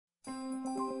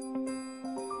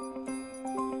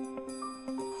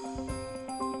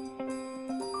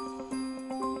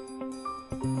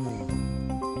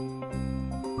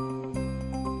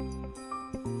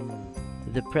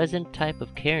The present type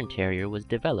of Cairn Terrier was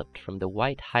developed from the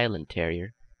White Highland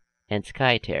Terrier and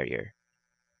Skye Terrier.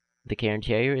 The Cairn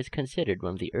Terrier is considered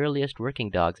one of the earliest working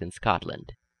dogs in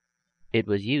Scotland. It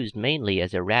was used mainly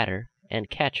as a ratter and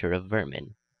catcher of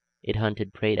vermin. It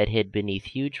hunted prey that hid beneath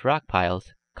huge rock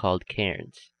piles called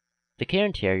cairns. The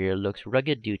Cairn Terrier looks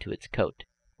rugged due to its coat,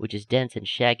 which is dense and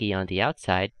shaggy on the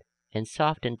outside and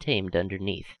soft and tamed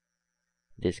underneath.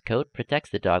 This coat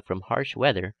protects the dog from harsh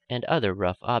weather and other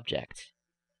rough objects,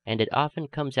 and it often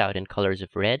comes out in colors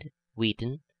of red,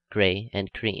 wheaten, gray,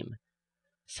 and cream.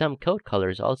 Some coat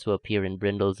colors also appear in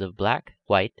brindles of black,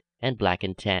 white, and black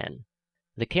and tan.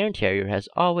 The Cairn Terrier has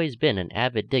always been an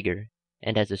avid digger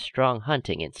and has a strong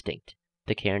hunting instinct.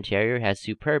 The Cairn Terrier has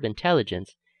superb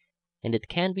intelligence, and it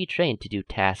can be trained to do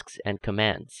tasks and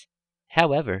commands.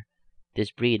 However,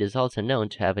 this breed is also known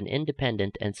to have an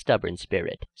independent and stubborn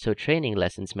spirit, so training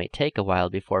lessons may take a while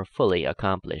before fully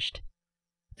accomplished.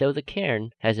 Though the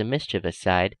Cairn has a mischievous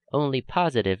side, only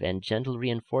positive and gentle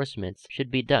reinforcements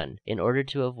should be done in order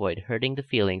to avoid hurting the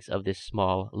feelings of this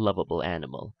small, lovable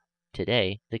animal.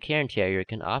 Today, the Cairn Terrier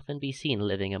can often be seen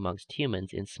living amongst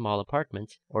humans in small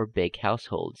apartments or big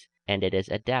households, and it is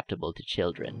adaptable to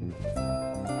children.